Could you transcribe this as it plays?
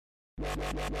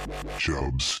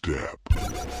Chub Step.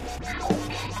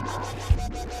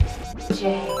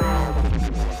 J-Ram.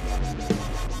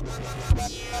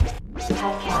 Pet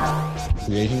Cow.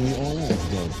 Creating the oil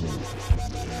judgment.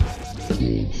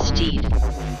 Steed.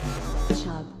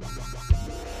 Chub.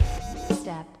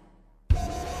 Step.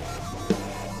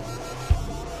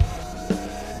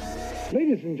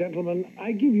 Ladies and gentlemen,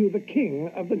 I give you the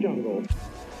king of the jungle.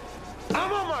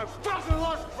 I'm on my fucking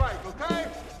lunch break, okay?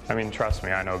 I mean, trust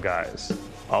me, I know guys.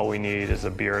 All we need is a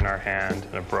beer in our hand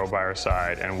and a bro by our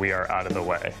side, and we are out of the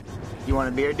way. You want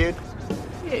a beer, dude?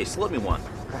 Hey, slip me one.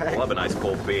 I love a nice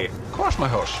cold beer. Of course, my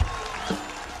host.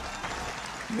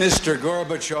 Mr.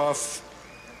 Gorbachev,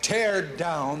 tear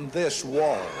down this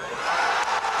wall.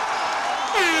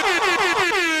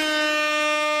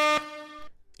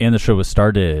 And the show was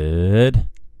started.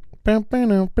 That's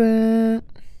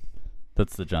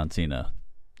the John Cena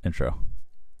intro.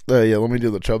 Yeah, let me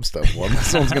do the Chub Step one.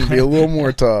 This one's going to be a little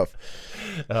more tough.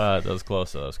 That was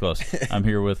close. I'm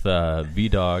here with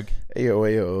V-Dog.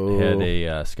 Ayo. Had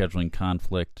a scheduling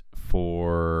conflict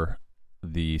for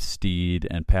the Steed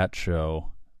and Pat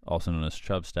show, also known as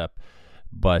Chub Step,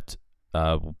 but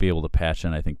we'll be able to patch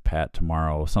in, I think, Pat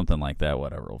tomorrow, something like that,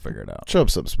 whatever. We'll figure it out. Chub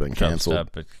Step's been canceled. Chub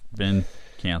Step, it's been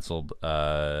canceled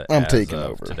I'm taking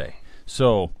over today.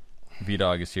 So,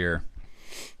 V-Dog is here.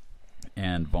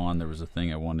 And Vaughn, there was a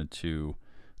thing I wanted to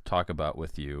talk about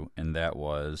with you, and that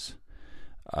was,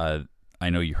 I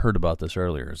know you heard about this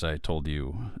earlier, as I told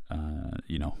you,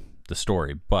 the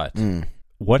story. But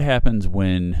what happens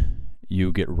when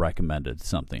you get recommended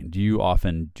something? Do you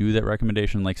often do that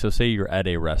recommendation? Like, so say you're at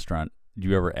a restaurant, do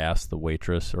you ever ask the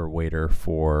waitress or waiter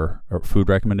for a food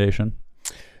recommendation?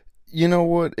 You know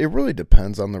what? It really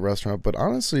depends on the restaurant, but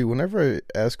honestly, whenever I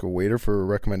ask a waiter for a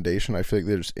recommendation, I feel like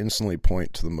they just instantly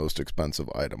point to the most expensive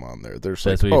item on there. They're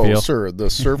just like, "Oh, sir, the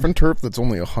surf and turf that's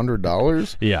only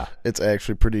 $100. Yeah, it's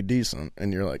actually pretty decent."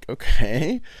 And you're like,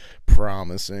 "Okay,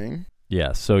 promising."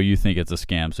 Yeah, so you think it's a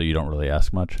scam, so you don't really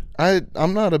ask much?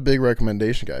 I'm not a big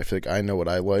recommendation guy. I feel like I know what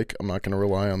I like. I'm not going to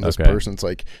rely on this person. It's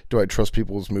like, do I trust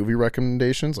people's movie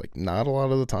recommendations? Like, not a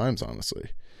lot of the times,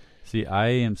 honestly. See, I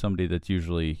am somebody that's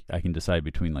usually, I can decide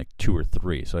between like 2 or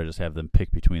 3, so I just have them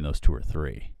pick between those 2 or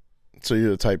 3. So you're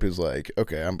the type who's like,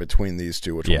 okay, I'm between these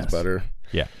two, which one's better?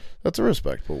 Yeah. That's a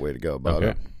respectable way to go about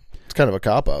it. It's kind of a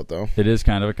cop-out, though. It is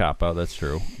kind of a cop-out, that's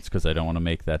true. It's because I don't want to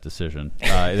make that decision.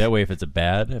 That way, if it's if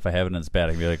I have it and it's bad,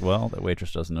 I can be like, well, that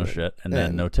waitress doesn't know shit, and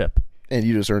then no tip. And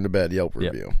you just earned a bad Yelp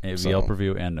review. Yelp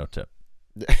review and no tip.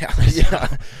 Yeah.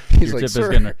 He's like,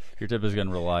 your tip is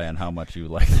gonna rely on how much you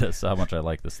like this, how much I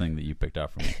like this thing that you picked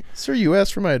out for me. Sir, you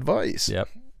asked for my advice. Yep.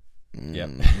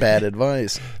 Bad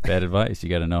advice. Bad advice. You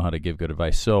got to know how to give good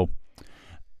advice. So,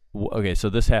 okay, so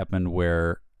this happened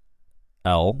where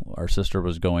Elle, our sister,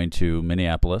 was going to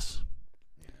Minneapolis.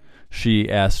 She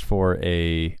asked for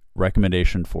a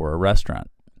recommendation for a restaurant.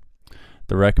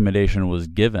 The recommendation was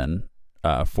given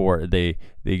for the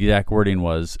exact wording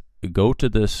was, go to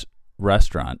this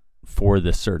restaurant for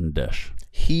this certain dish.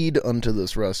 Heed unto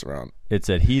this restaurant. It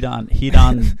said, heed on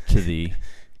to thee,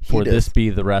 for this be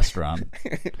the restaurant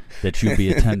that you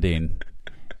be attending,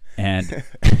 and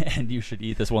you should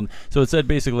eat this one. So it said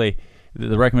basically,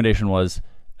 the recommendation was,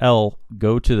 Elle,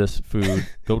 go to this food,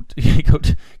 go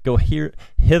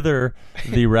hither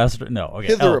the restaurant. No, okay.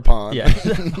 Hither upon. Yeah.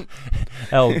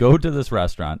 Elle, go to this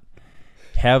restaurant,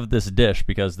 have this dish,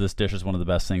 because this dish is one of the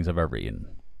best things I've ever eaten.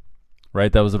 Right?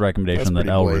 That was the recommendation that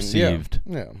Elle received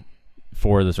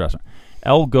for this restaurant.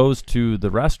 Elle goes to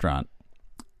the restaurant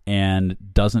and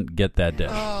doesn't get that dish.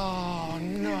 Oh,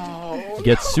 no.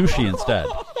 Gets sushi instead.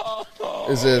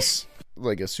 Is this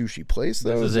like a sushi place?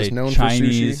 This is a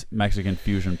Chinese Mexican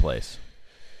fusion place.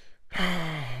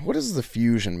 What does the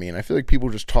fusion mean? I feel like people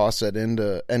just toss that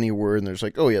into any word and there's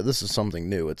like, oh yeah, this is something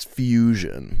new. It's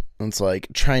fusion. And it's like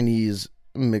Chinese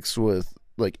mixed with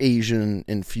like Asian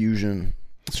infusion.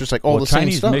 It's just like all the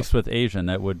Chinese same stuff. Mixed with Asian,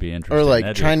 that would be interesting. Or like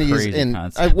That'd Chinese and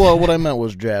what I meant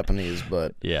was Japanese,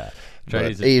 but yeah,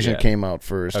 Chinese, but Asian came out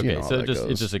first. Okay, you know so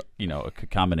it's just a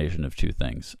combination of two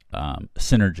things.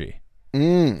 Synergy.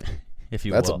 If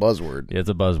you That's will. a buzzword. Yeah, it's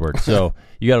a buzzword. So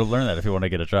you got to learn that if you want to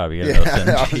get a job. You got to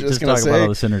know synergy. Just talk about all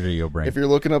the synergy you'll bring. If you're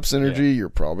looking up synergy, you're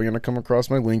probably going to come across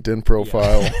my LinkedIn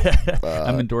profile.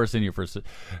 I'm endorsing you for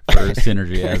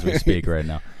synergy as we speak right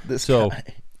now.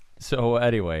 So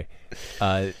anyway,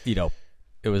 it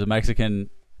was a Mexican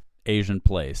Asian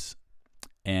place,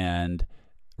 and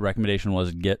recommendation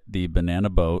was get the banana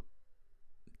boat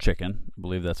chicken. I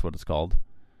believe that's what it's called.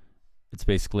 It's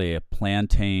basically a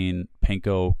plantain,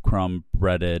 panko crumb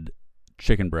breaded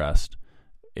chicken breast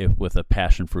with a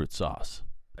passion fruit sauce.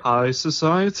 High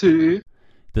society.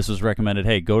 this was recommended.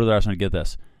 Hey, go to the restaurant and get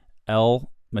this.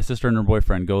 Elle, my sister and her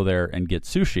boyfriend go there and get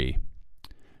sushi.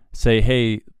 Say,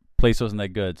 hey, place wasn't that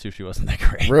good. Sushi wasn't that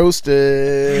great.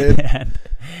 Roasted.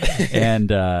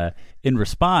 and in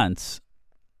response,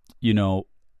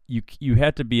 you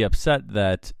had to be upset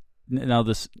that now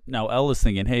Elle is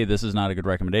thinking, hey, this is not a good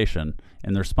recommendation,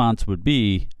 and the response would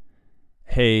be,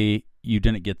 hey, you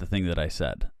didn't get the thing that I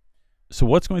said. So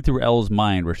what's going through Elle's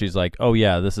mind where she's like, oh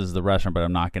yeah, this is the restaurant, but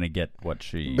I'm not going to get what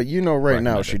she. But right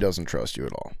now she doesn't trust you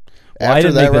at all. Well, After I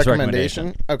didn't that make this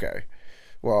recommendation, okay.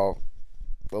 Well,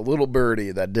 the little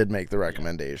birdie that did make the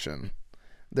recommendation,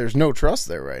 there's no trust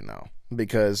there right now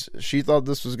because she thought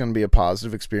this was going to be a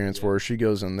positive experience for her. She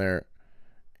goes in there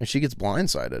and she gets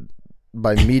blindsided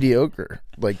by mediocre,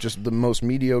 like just the most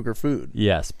mediocre food.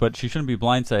 Yes, but she shouldn't be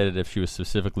blindsided if she was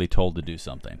specifically told to do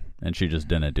something and she just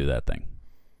didn't do that thing.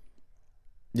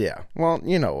 Yeah. Well,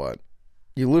 you know what?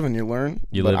 You live and you learn.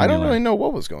 I don't really know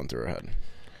what was going through her head.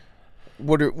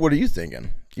 What are you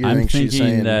thinking? I'm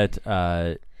thinking that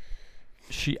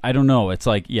I don't know. It's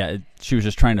like, she was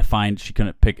just trying to find, she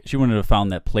couldn't pick, she wouldn't have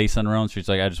found that place on her own. She's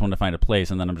like, I just want to find a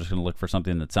place and then I'm just going to look for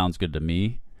something that sounds good to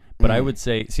me. But I would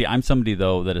say, I'm somebody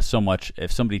though that is so much,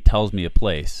 if somebody tells me a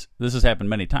place, this has happened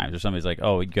many times, or somebody's like,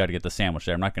 oh, you got to get the sandwich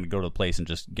there. I'm not going to go to the place and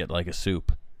just get like a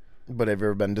soup. But have you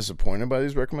ever been disappointed by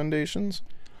these recommendations?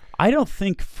 I don't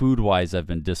think food-wise I've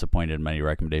been disappointed in many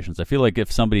recommendations. I feel like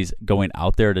if somebody's going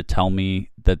out there to tell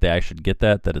me that I should get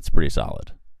that it's pretty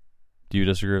solid. Do you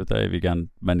disagree with that? Have you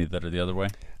gotten many that are the other way?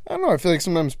 I don't know. I feel like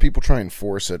sometimes people try and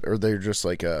force it, or they're just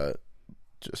like I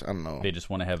don't know. They just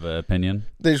want to have an opinion?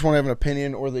 They just want to have an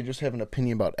opinion, or they just have an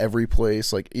opinion about every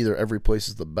place. Like either every place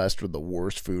is the best or the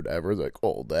worst food ever. They're like,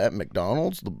 oh, that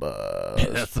McDonald's the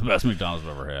best. That's the best McDonald's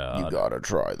I've ever had. You gotta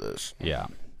try this. Yeah.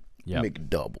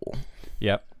 McDouble.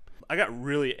 Yep. I got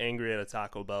really angry at a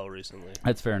Taco Bell recently.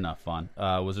 That's fair enough. Fun.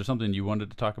 Was there something you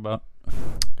wanted to talk about?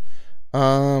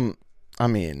 I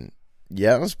mean,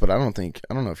 yes, but I don't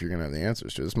know if you're gonna have the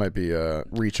answers to this. Might be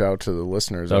reach out to the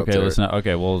listeners. Okay, out there. listen.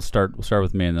 Okay, we'll start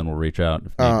with me, and then we'll reach out.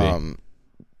 If need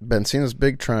be. Been seeing this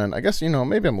big trend. I guess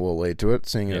maybe I'm a little late to it,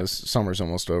 seeing as summer's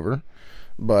almost over.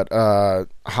 But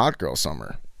hot girl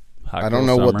summer. I don't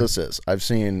know what this is. I've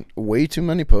seen way too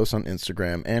many posts on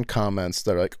Instagram and comments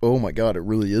that are like, oh my God, it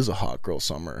really is a hot girl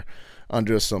summer on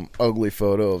just some ugly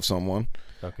photo of someone.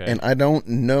 Okay. And I don't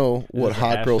know what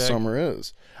hot girl summer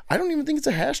is. I don't even think it's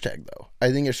a hashtag, though.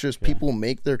 I think it's just people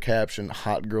make their caption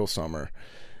hot girl summer.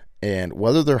 And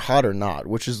whether they're hot or not,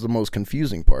 which is the most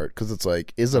confusing part, because it's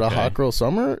like, is it a hot girl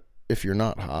summer if you're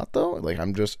not hot, though? Like,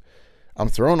 I'm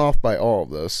thrown off by all of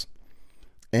this.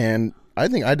 And I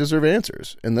think I deserve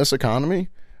answers. In this economy,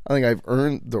 I think I've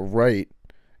earned the right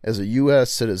as a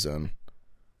U.S. citizen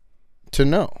to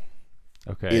know.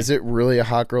 Okay. Is it really a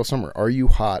hot girl summer? Are you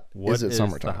hot? Is it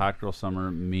summertime? What is the hot girl summer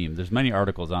meme? There's many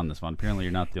articles on this one. Apparently,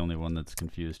 you're not the only one that's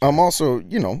confused. I'm also,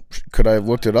 could I have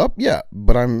looked it up? Yeah,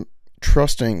 but I'm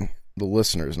trusting the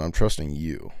listeners and I'm trusting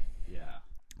you. Yeah.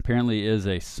 Apparently, is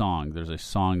a song. There's a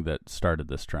song that started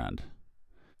this trend.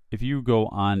 If you go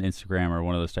on Instagram or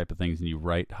one of those type of things and you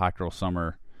write hot girl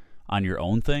summer on your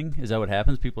own thing, is that what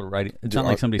happens? People are writing. It's not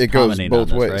like somebody's commenting on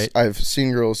this, right? I've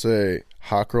seen girls say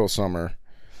hot girl summer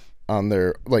on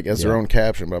their their own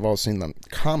caption, but I've also seen them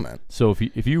comment. So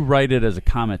if you write it as a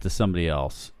comment to somebody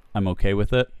else, I'm okay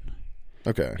with it.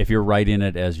 Okay. If you're writing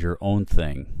it as your own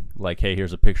thing, like, hey,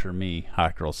 here's a picture of me,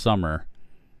 hot girl summer.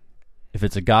 If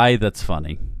it's a guy, that's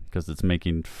funny because it's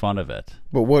making fun of it.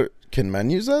 But what can men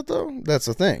use that though? That's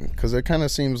the thing, because it kind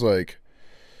of seems like,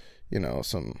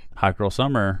 some hot girl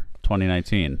summer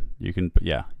 2019. You can,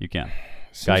 you can.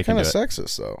 Seems kind of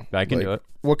sexist though. Guy can do it.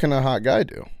 What can a hot guy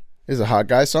do? Is it hot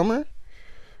guy summer,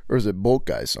 or is it bulk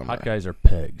guy summer? Hot guys are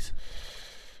pigs.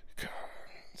 God,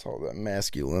 it's all that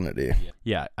masculinity.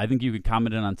 Yeah, I think you could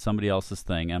comment in on somebody else's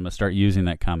thing. I'm gonna start using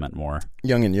that comment more.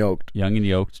 Young and yoked. Young and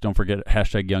yoked. Don't forget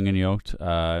hashtag young and yoked.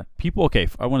 People. Okay,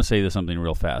 I want to say this something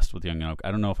real fast with young and yoked.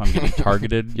 I don't know if I'm getting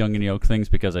targeted young and yoked things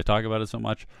because I talk about it so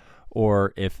much,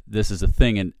 or if this is a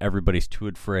thing and everybody's too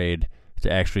afraid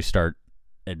to actually start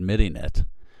admitting it.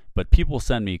 But people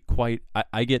send me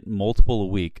I get multiple a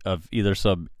week of either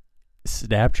some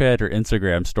Snapchat or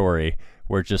Instagram story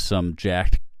where just some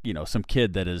jacked, some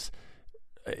kid that is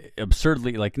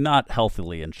absurdly, not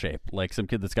healthily in shape. Like some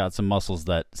kid that's got some muscles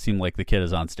that seem like the kid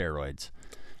is on steroids.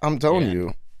 I'm telling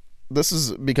you, this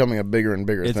is becoming a bigger and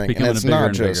bigger thing. Becoming and it's a bigger not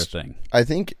and just, bigger thing. I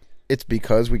think it's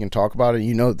because we can talk about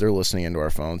it. That they're listening into our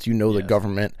phones. The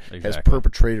government has exactly.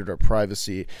 perpetrated our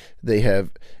privacy. They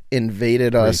have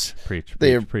invaded us.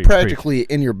 They are preach. practically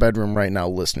in your bedroom right now,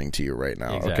 listening to you right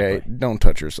now. Exactly. Okay, don't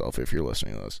touch yourself if you're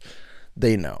listening to this.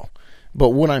 They know.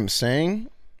 But what I'm saying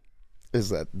is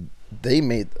that they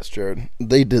made this, Jared.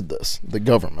 They did this. The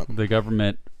government. The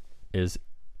government is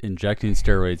injecting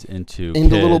steroids into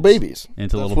little babies.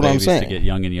 Into That's little what I'm babies saying. to get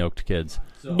young and yoked kids.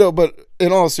 No, but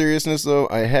in all seriousness, though,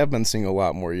 I have been seeing a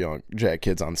lot more young Jack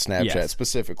kids on Snapchat Yes.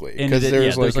 specifically. And Because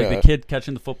there's like the kid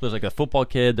catching the football. There's like a football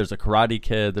kid. There's a karate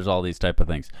kid. There's all these type of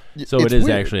things. So It's it is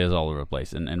weird. actually is all over the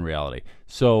place in reality.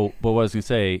 So, but what I was going to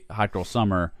say, Hot Girl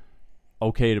Summer,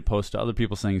 okay to post to other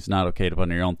people's things, not okay to put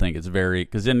on your own thing. It's very,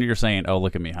 because then you're saying, oh,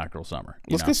 look at me, Hot Girl Summer.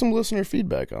 Let's get some listener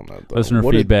feedback on that, though. Listener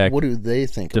What feedback. What do they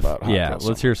think about Hot Girl Summer?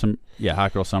 Let's hear some. Yeah,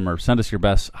 Hot Girl Summer. Send us your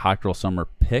best Hot Girl Summer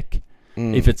pick.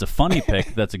 If it's a funny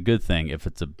pick, that's a good thing. If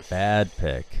it's a bad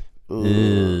pick,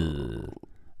 that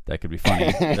could be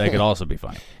funny. That could also be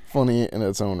funny. Funny in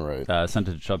its own right. Send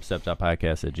it to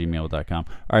chubstep.podcast@gmail.com.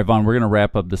 All right, Vaughn, we're going to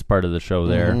wrap up this part of the show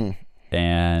there.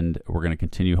 And we're going to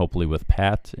continue hopefully with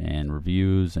Pat and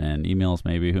reviews and emails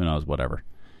maybe. Who knows, whatever.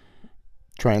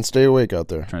 Try and stay awake out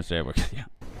there. Try and stay awake, yeah.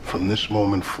 From this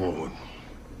moment forward,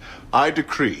 I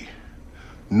decree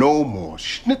no more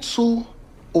schnitzel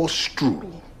or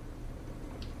strudel.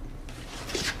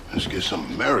 Let's get some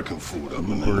American food up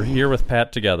in there. We're here with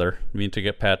Pat together. We need to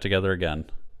get Pat together again.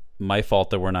 My fault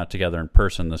that we're not together in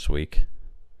person this week.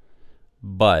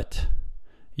 But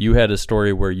you had a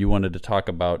story where you wanted to talk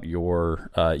about your,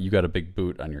 you got a big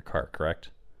boot on your car, correct?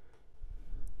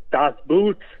 Das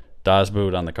Boot. Das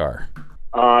Boot on the car.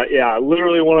 Yeah,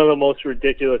 literally one of the most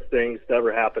ridiculous things that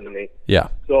ever happened to me. Yeah.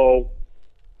 So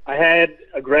I had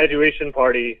a graduation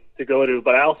party to go to,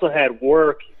 but I also had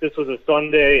work. This was a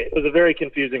Sunday. It was a very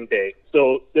confusing day.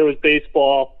 So there was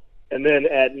baseball, and then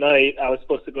at night I was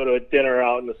supposed to go to a dinner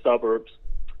out in the suburbs.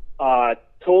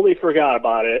 Totally forgot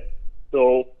about it.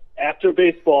 So after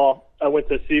baseball, I went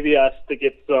to CVS to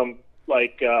get some, what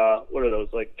are those,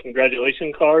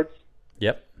 congratulation cards?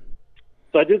 Yep.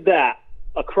 So I did that.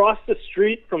 Across the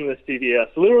street from the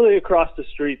CVS, literally across the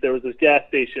street, there was this gas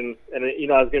station, and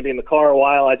I was going to be in the car a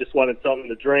while. I just wanted something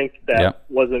to drink that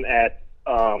wasn't at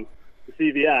the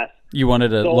CVS. You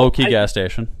wanted a low-key gas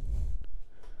station?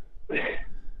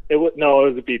 It was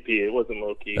a BP. It wasn't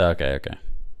low-key. Okay.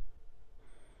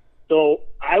 So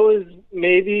I was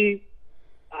maybe,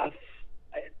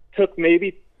 it took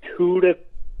maybe 2 to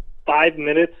 5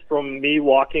 minutes from me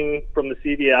walking from the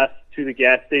CVS to the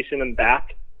gas station and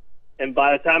back. And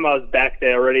by the time I was back,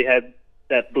 they already had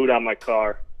that boot on my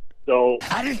car. So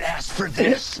I didn't ask for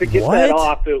this. To get that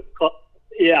off,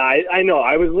 I know.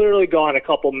 I was literally gone a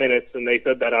couple minutes, and they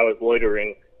said that I was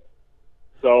loitering.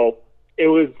 So it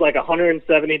was like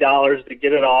 $170 to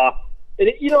get it off. And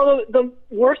the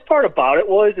worst part about it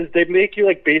is they make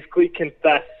you basically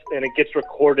confess, and it gets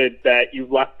recorded that you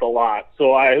left the lot.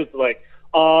 So I was like,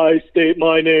 I state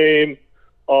my name.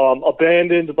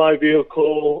 Abandoned my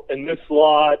vehicle in this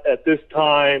lot at this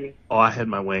time. Oh, I had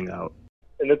my wing out.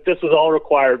 And that this was all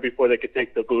required before they could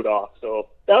take the boot off. So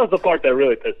that was the part that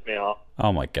really pissed me off.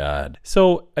 Oh, my God.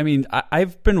 So, I mean,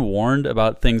 I've been warned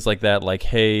about things like that. Like,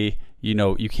 hey,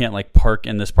 you can't, park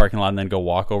in this parking lot and then go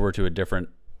walk over to a different,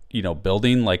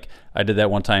 building. Like, I did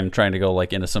that one time trying to go,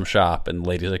 into some shop. And the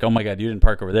lady's like, oh, my God, you didn't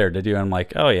park over there, did you? And I'm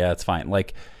like, oh, yeah, it's fine.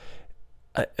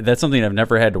 That's something I've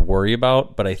never had to worry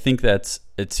about, but I think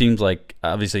it seems like,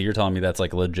 obviously you're telling me that's a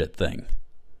legit thing.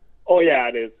 Oh yeah,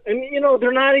 it is. And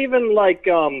they're not even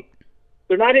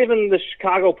they're not even the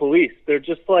Chicago police. They're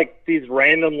just these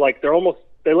random,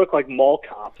 they look like mall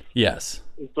cops. Yes.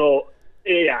 And so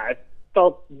yeah, it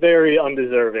felt very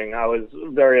undeserving. I was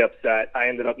very upset. I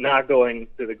ended up not going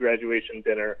to the graduation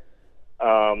dinner,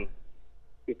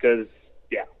 because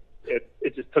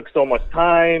it just took so much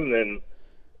time, and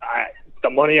the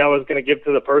money I was going to give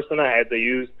to the person I had to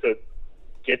use to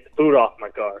get the boot off my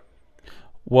car.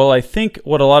 Well, I think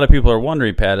what a lot of people are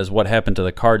wondering, Pat, is what happened to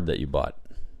the card that you bought.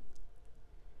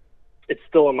 It's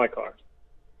still in my car.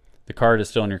 The card is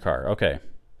still in your car. Okay.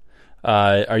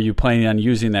 Are you planning on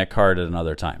using that card at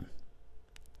another time?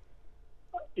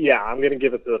 Yeah, I'm going to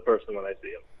give it to the person when I see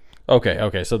him.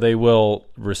 Okay. So they will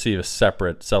receive a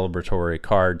separate celebratory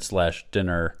card /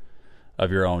 dinner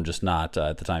of your own, just not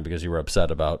at the time because you were upset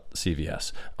about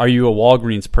CVS. Are you a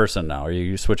Walgreens person now? Are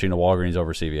you switching to Walgreens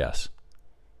over CVS?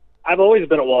 I've always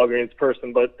been a Walgreens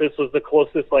person, but this was the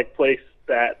closest place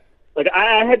that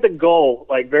I had to go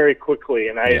very quickly,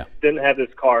 and I didn't have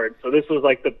this card, so this was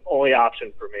the only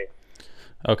option for me.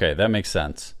 Okay, that makes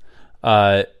sense.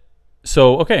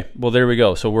 Okay, well there we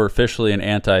go. So we're officially an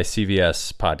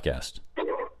anti-CVS podcast.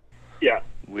 Yeah.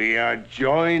 We are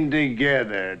joined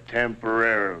together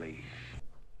temporarily.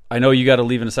 I know you got to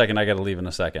leave in a second. I got to leave in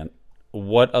a second.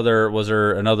 Was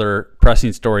there another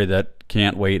pressing story that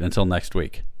can't wait until next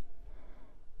week?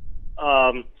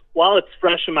 While it's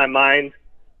fresh in my mind,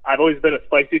 I've always been a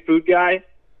spicy food guy.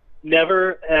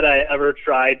 Never had I ever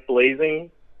tried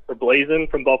blazing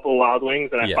from Buffalo Wild Wings,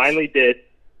 and I finally did.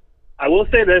 I will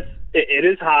say this, it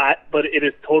is hot, but it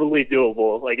is totally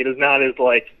doable. Like, it is not as,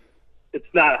 like, it's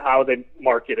not how they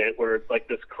market it, where it's like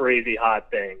this crazy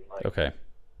hot thing. Like, Okay.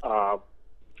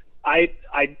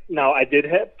 I did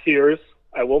have tears.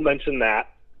 I will mention that,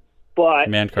 but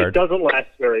Man card. it doesn't last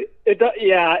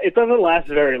it doesn't last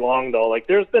very long though. Like,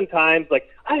 there's been times, like,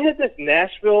 I had this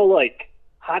Nashville like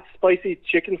hot spicy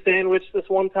chicken sandwich this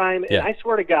one time, and I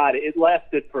swear to God, it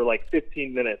lasted for like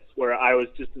 15 minutes, where I was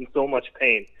just in so much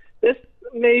pain. This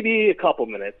maybe a couple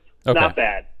minutes, not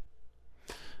bad.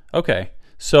 Okay,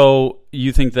 so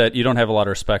you think that you don't have a lot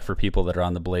of respect for people that are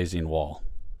on the blazing wall?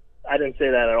 I didn't say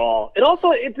that at all.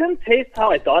 It didn't taste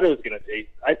how I thought it was going to taste.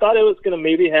 I thought it was going to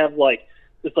maybe have like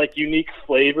this like unique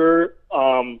flavor,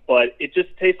 but it just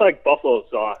tastes like buffalo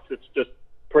sauce. It's just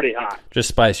pretty hot. Just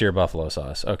spicier buffalo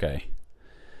sauce. Okay.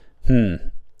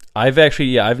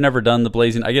 I've never done the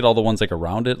blazing. I get all the ones like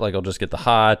around it. Like, I'll just get the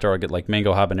hot, or I'll get like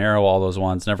mango habanero, all those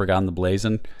ones. Never gotten the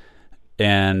blazing.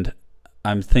 And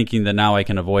I'm thinking that now I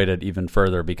can avoid it even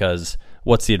further, because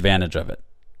what's the advantage of it?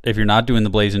 If you're not doing the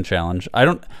blazing challenge,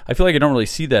 I feel like I don't really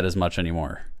see that as much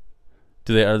anymore.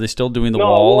 Are they still doing the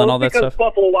wall and all that stuff?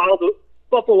 Buffalo Wild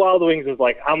Wings is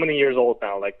like how many years old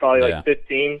now? Like probably like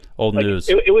 15. Old news.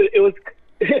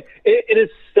 It is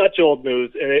such old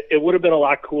news, and it would have been a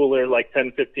lot cooler like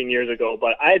 10, 15 years ago,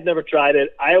 but I had never tried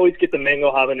it. I always get the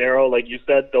mango habanero, like you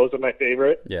said. Those are my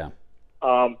favorite. Yeah.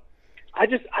 I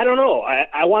don't know.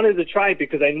 I wanted to try it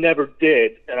because I never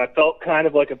did, and I felt kind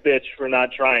of like a bitch for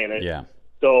not trying it. Yeah.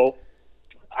 So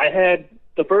I had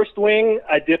the first wing,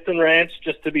 I dipped in ranch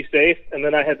just to be safe, and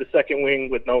then I had the second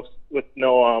wing with no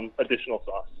additional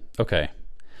sauce. Okay.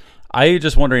 I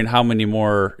just wondering how many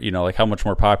more, like how much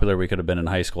more popular we could have been in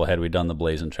high school had we done the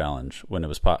blazing challenge when it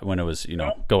was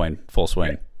going full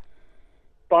swing.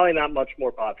 Probably not much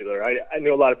more popular. I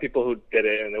knew a lot of people who did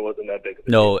it, and it wasn't that big of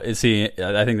a deal. See,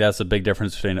 I think that's the big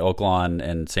difference between Oaklawn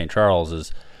and St. Charles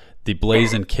is the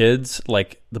blazing kids,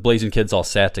 like the blazing kids all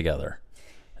sat together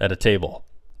at a table.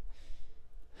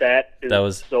 That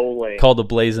was so lame. Called the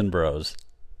Blazing Bros.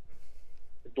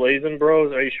 Blazing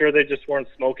Bros? Are you sure they just weren't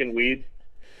smoking weed?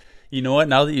 You know what?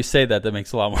 Now that you say that, that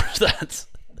makes a lot more sense.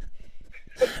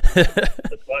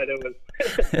 That's why there was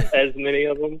as many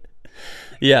of them.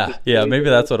 Yeah, maybe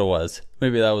that's what it was.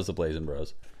 Maybe that was the Blazing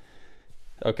Bros.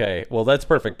 Okay, well that's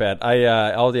perfect, Pat.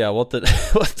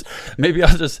 Maybe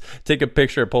I'll just take a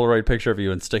Polaroid picture of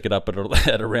you and stick it up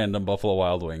at a random Buffalo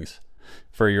Wild Wings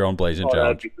for your own blazing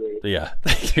challenge. That'd be great. Yeah,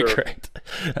 that'd be great.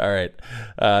 All right,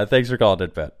 thanks for calling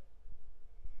it, Pat.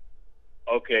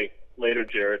 Okay, later,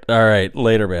 Jared. All right,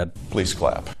 later, man. Please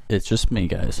clap. It's just me,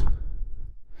 guys.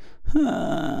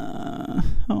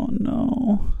 Oh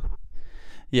no.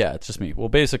 Yeah, it's just me. Well,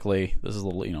 basically, this is a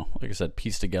little, like I said,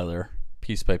 pieced together,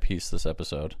 piece by piece, this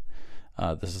episode.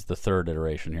 This is the third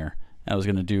iteration here. I was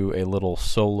going to do a little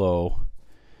solo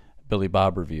Billy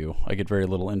Bob review. I get very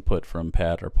little input from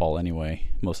Pat or Paul anyway,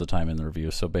 most of the time in the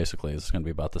review, so basically this is going to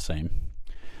be about the same.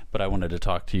 But I wanted to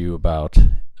talk to you about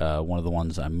one of the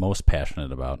ones I'm most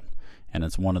passionate about, and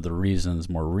it's one of the reasons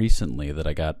more recently that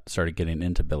I started getting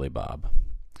into Billy Bob,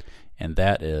 and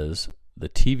that is the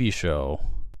TV show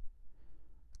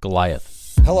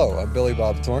Goliath. Hello, I'm Billy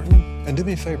Bob Thornton, and do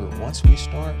me a favor, once we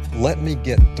start, let me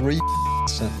get 3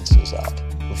 sentences out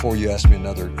before you ask me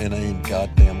another inane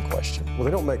goddamn question. Well, they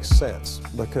don't make sense,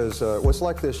 because what's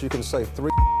like this, you can say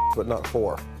 3 but not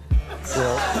 4. It's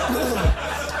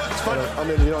funny.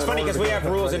 It's funny because we have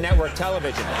rules in network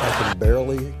television. I can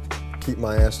barely keep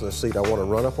my ass in the seat. I want to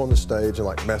run up on the stage and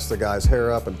like mess the guy's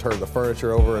hair up and turn the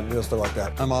furniture over and stuff like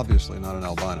that. I'm obviously not an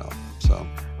albino, so.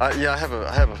 Yeah, I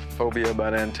have a phobia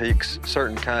about antiques,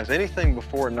 certain kinds. Anything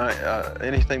before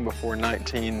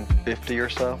 1950 or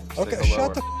so. Okay,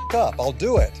 shut the up. I'll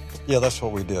do it. Yeah, that's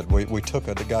what we did. We took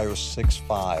the guy who was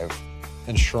 6'5"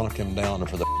 and shrunk him down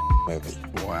for the movie.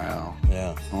 Wow.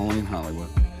 Yeah. Only in Hollywood.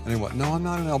 Anyway, no, I'm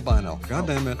not an albino. God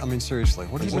damn it. I mean, seriously.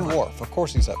 What are you doing? He's a dwarf. Of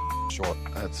course he's that short.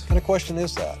 What kind of question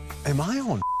is that? Am I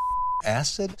on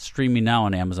acid? Streaming now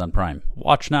on Amazon Prime.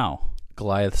 Watch now.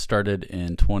 Goliath started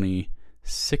in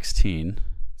 2016. It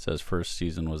says first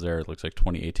season was there. It looks like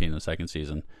 2018 the second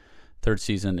season. Third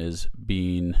season is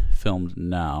being filmed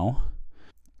now.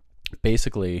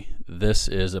 Basically, this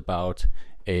is about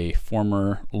a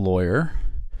former lawyer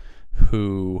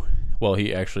who, well,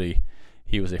 he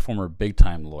was a former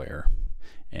big-time lawyer,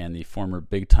 and the former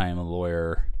big-time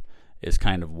lawyer is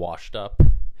kind of washed up.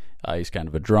 He's kind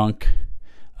of a drunk,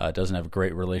 doesn't have a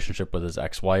great relationship with his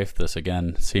ex-wife. This,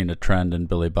 again, seeing a trend in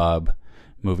Billy Bob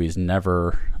movies,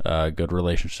 never good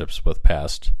relationships with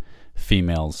past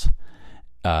females.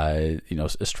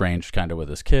 Estranged kind of with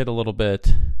his kid a little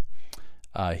bit.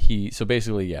 So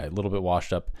basically, a little bit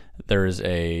washed up. There is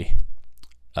a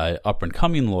up and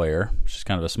coming lawyer, which is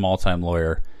kind of a small time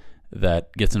lawyer,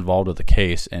 that gets involved with the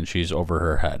case, and she's over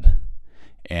her head,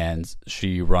 and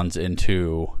she runs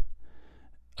into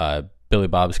Billy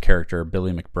Bob's character,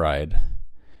 Billy McBride,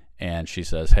 and she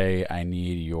says, "Hey, I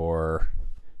need your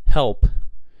help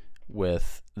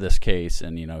with this case,"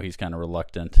 and he's kind of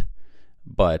reluctant,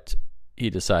 but he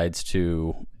decides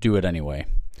to do it anyway,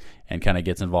 and kind of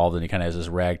gets involved, and he kind of has this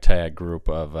ragtag group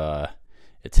of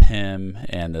it's him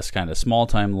and this kind of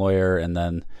small-time lawyer, and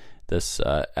then this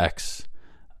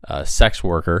ex-sex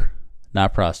worker,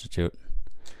 not prostitute,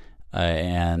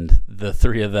 and the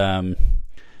three of them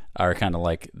are kind of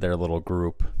like their little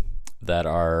group that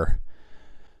are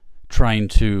trying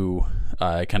to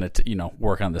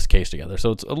work on this case together.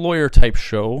 So it's a lawyer-type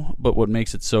show, but what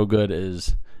makes it so good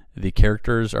is the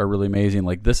characters are really amazing.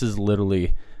 Like, this is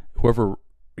literally whoever,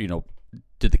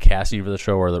 did the casting for the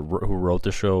show, or who wrote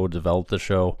the show, developed the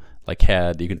show,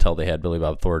 you can tell they had Billy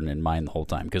Bob Thornton in mind the whole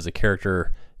time, because the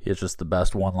character is just the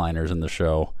best one-liners in the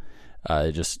show.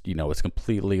 It's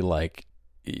completely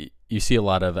you see a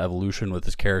lot of evolution with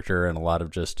this character, and a lot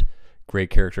of just great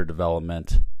character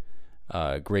development,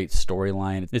 great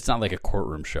storyline. It's not like a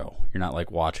courtroom show. You're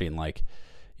not watching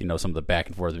some of the back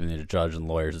and forth between the judge and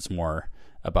lawyers. It's more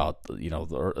about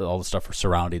all the stuff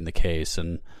surrounding the case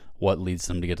and what leads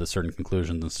them to get to certain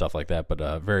conclusions and stuff like that.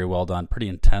 But very well done, pretty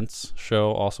intense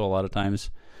show. Also, a lot of times,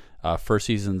 first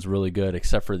season's really good,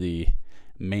 except for the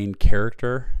main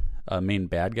character, main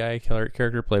bad guy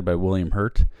character played by William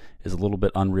Hurt, is a little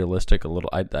bit unrealistic.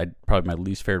 I probably my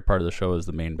least favorite part of the show is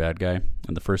the main bad guy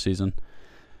in the first season.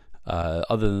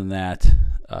 Other than that,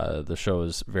 the show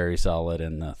is very solid,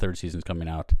 and the third season's coming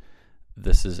out.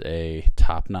 This is a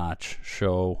top-notch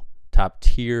show,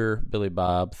 top-tier Billy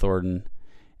Bob Thornton,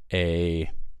 a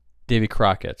Davy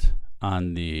Crockett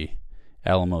on the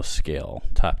Alamo scale,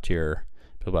 top-tier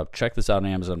Billy Bob. Check this out on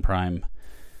Amazon Prime.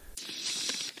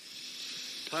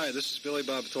 Hi, this is Billy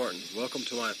Bob Thornton. Welcome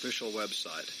to my official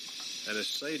website. And as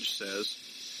Sage says,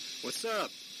 what's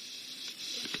up?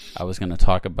 I was going to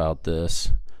talk about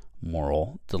this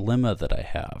moral dilemma that I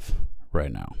have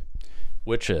right now,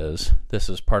 which is, this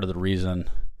is part of the reason,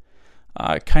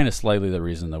 kind of slightly the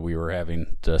reason that we were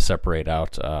having to separate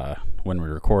out when we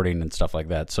were recording and stuff like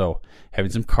that. So,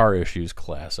 having some car issues,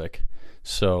 classic.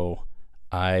 So,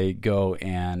 I go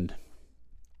and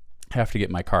have to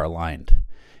get my car aligned.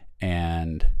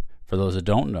 And for those that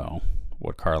don't know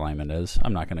what car alignment is,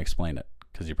 I'm not going to explain it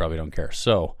because you probably don't care.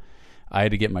 So, I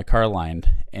had to get my car aligned,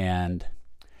 and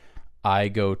I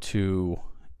go to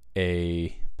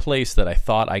a place that I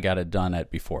thought I got it done at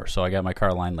before. So I got my car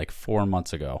aligned 4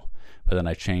 months ago, but then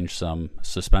I changed some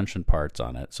suspension parts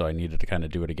on it, so I needed to kind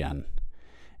of do it again.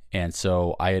 And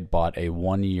so I had bought a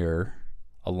 1-year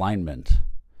alignment.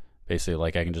 Basically,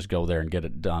 I can just go there and get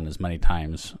it done as many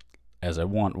times as I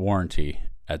want warranty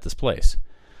at this place.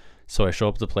 So I show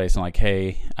up at the place and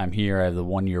hey, I'm here. I have the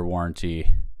 1-year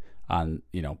warranty on,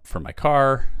 for my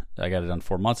car. I got it done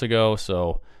 4 months ago,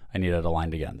 so I need it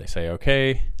aligned again. They say,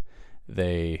 okay.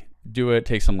 They do it.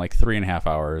 Takes them 3.5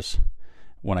 hours.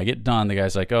 When I get done, the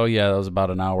guy's like, oh yeah, that was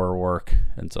about an hour of work.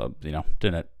 And so,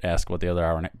 didn't ask what the other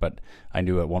hour, but I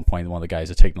knew at one point one of the guys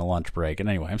had taken a lunch break. And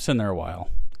anyway, I'm sitting there a while.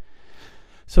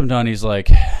 So I'm done. He's like,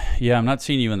 yeah, I'm not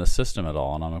seeing you in the system at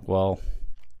all. And I'm like, well,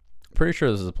 pretty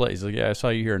sure this is the place. He's like, yeah, I saw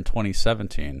you here in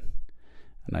 2017.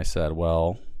 And I said,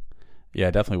 well, yeah,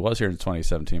 I definitely was here in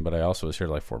 2017, but I also was here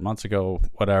 4 months ago,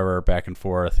 whatever, back and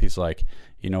forth. He's like,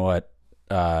 you know what?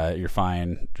 You're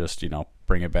fine. Just,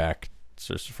 bring it back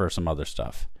just for some other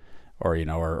stuff. Or,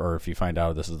 or if you find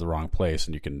out this is the wrong place,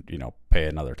 and you can, pay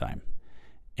another time.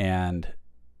 And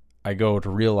I go to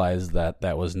realize that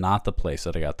that was not the place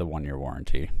that I got the 1-year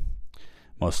warranty.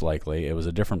 Most likely it was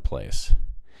a different place.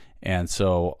 And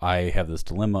so I have this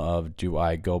dilemma of, do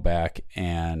I go back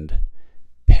and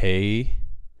pay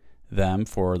them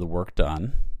for the work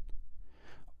done,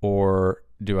 or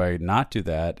do I not do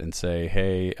that and say,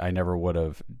 hey, I never would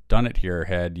have done it here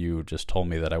had you just told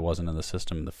me that I wasn't in the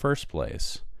system in the first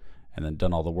place, and then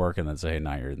done all the work, and then say, hey,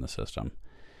 now you're in the system.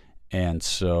 And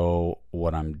so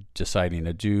what I'm deciding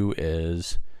to do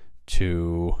is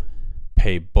to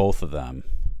pay both of them,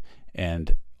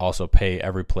 and also pay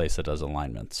every place that does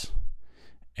alignments,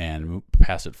 and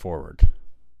pass it forward,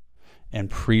 and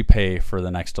prepay for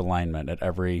the next alignment at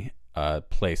every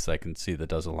place I can see that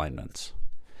does alignments.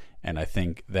 And I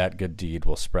think that good deed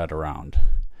will spread around.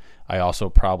 I also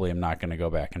probably am not going to go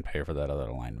back and pay for that other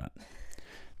alignment.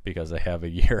 because I have a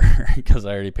year because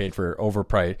I already paid for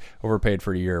overpaid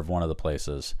for a year of one of the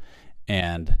places,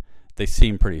 and they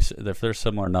seem if they're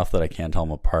similar enough that I can't tell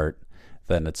them apart,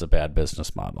 then it's a bad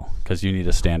business model because you need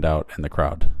to stand out in the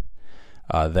crowd.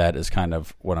 That is kind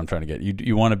of what I'm trying to get.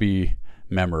 You want to be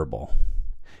memorable,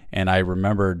 and I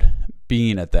remembered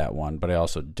being at that one, but I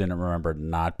also didn't remember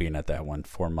not being at that one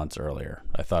 4 months earlier.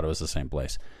 I thought it was the same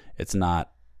place. It's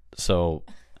not. So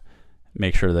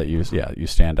make sure that you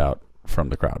stand out from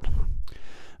the crowd.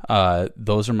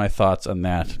 Those are my thoughts on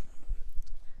that.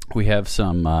 We have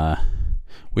some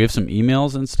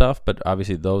emails and stuff, but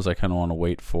obviously those I kind of want to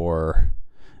wait for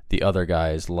the other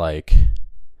guys. Like,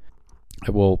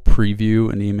 I will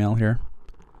preview an email here.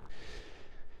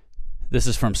 This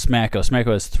is from Smacko.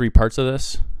 Smacko has 3 parts of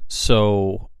this,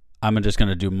 so I'm just going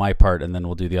to do my part, and then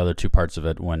we'll do the other 2 parts of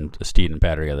it when Steed and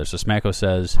Pat are together. So Smacko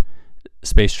says,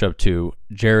 Space Chub 2,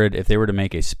 Jared, if they were to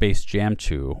make a Space Jam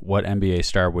 2, what NBA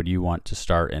star would you want to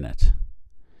star in it?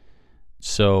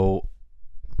 So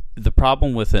the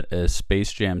problem with it is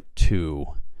Space Jam 2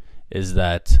 is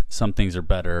that some things are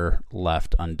better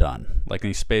left undone. Like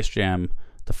in Space Jam,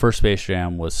 the first Space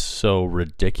Jam was so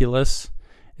ridiculous.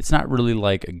 It's not really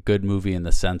like a good movie in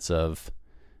the sense of,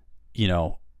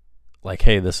 like,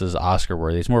 hey, this is Oscar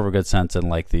worthy. It's more of a good sense in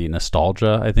like the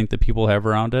nostalgia I think that people have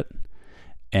around it.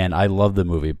 And I love the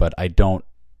movie, but I don't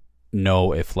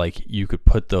know if like you could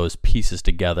put those pieces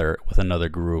together with another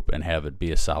group and have it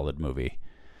be a solid movie.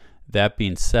 That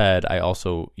being said,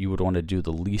 you would want to do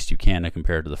the least you can to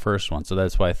compare to the first one. So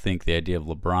that's why I think the idea of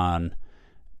LeBron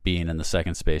being in the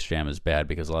second Space Jam is bad,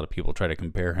 because a lot of people try to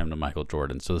compare him to Michael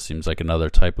Jordan. So this seems like another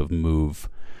type of move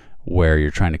where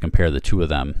you're trying to compare the two of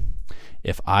them.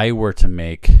 If I were to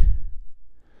make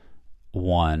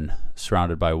one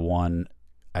surrounded by one,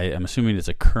 I'm assuming it's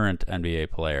a current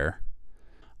NBA player.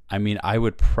 I mean, I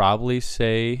would probably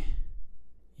say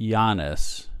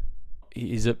Giannis.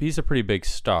 He's a pretty big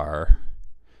star.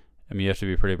 I mean, you have to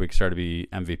be a pretty big star to be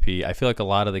MVP. I feel like a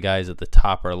lot of the guys at the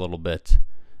top are a little bit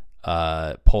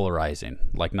polarizing.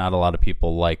 Like, not a lot of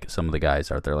people like some of the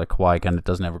guys out there. Like Kawhi kind of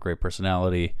doesn't have a great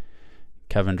personality.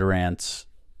 Kevin Durant,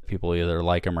 people either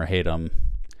like him or hate him.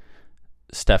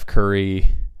 Steph Curry,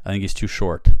 I think he's too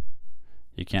short.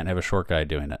 You can't have a short guy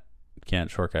doing it. You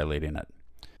can't short guy leading it.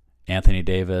 Anthony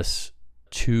Davis,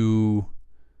 too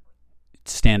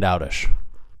standoutish.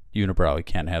 Unibrow, you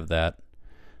can't have that.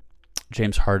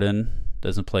 James Harden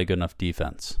doesn't play good enough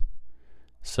defense.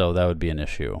 So that would be an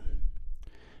issue.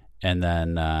 And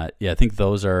then, I think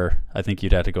I think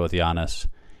you'd have to go with Giannis.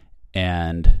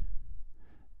 And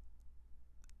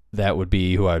that would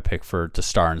be who I would pick to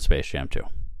star in Space Jam 2.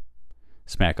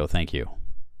 Smacko, thank you.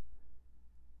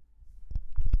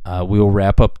 We will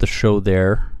wrap up the show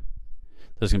there.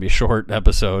 This is going to be a short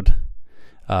episode.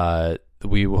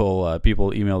 We will,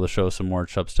 people email the show some more,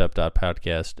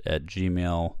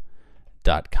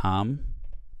 chubstep.podcast@gmail.com.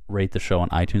 Rate the show on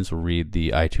iTunes. We'll read the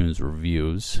iTunes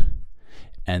reviews.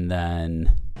 And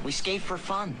then we skate for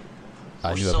fun.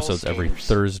 New episodes every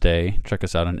Thursday. Check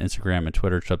us out on Instagram and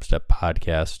Twitter, Chubstep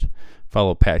Podcast.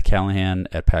 Follow Pat Callahan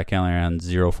at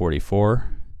PatCallahan044.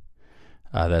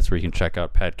 That's where you can check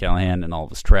out Pat Callahan and all of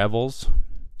his travels.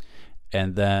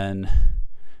 And then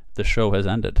the show has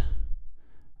ended.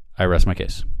 I rest my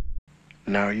case.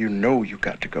 Now you know you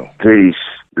got to go. Peace.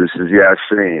 This is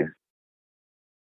Yasin.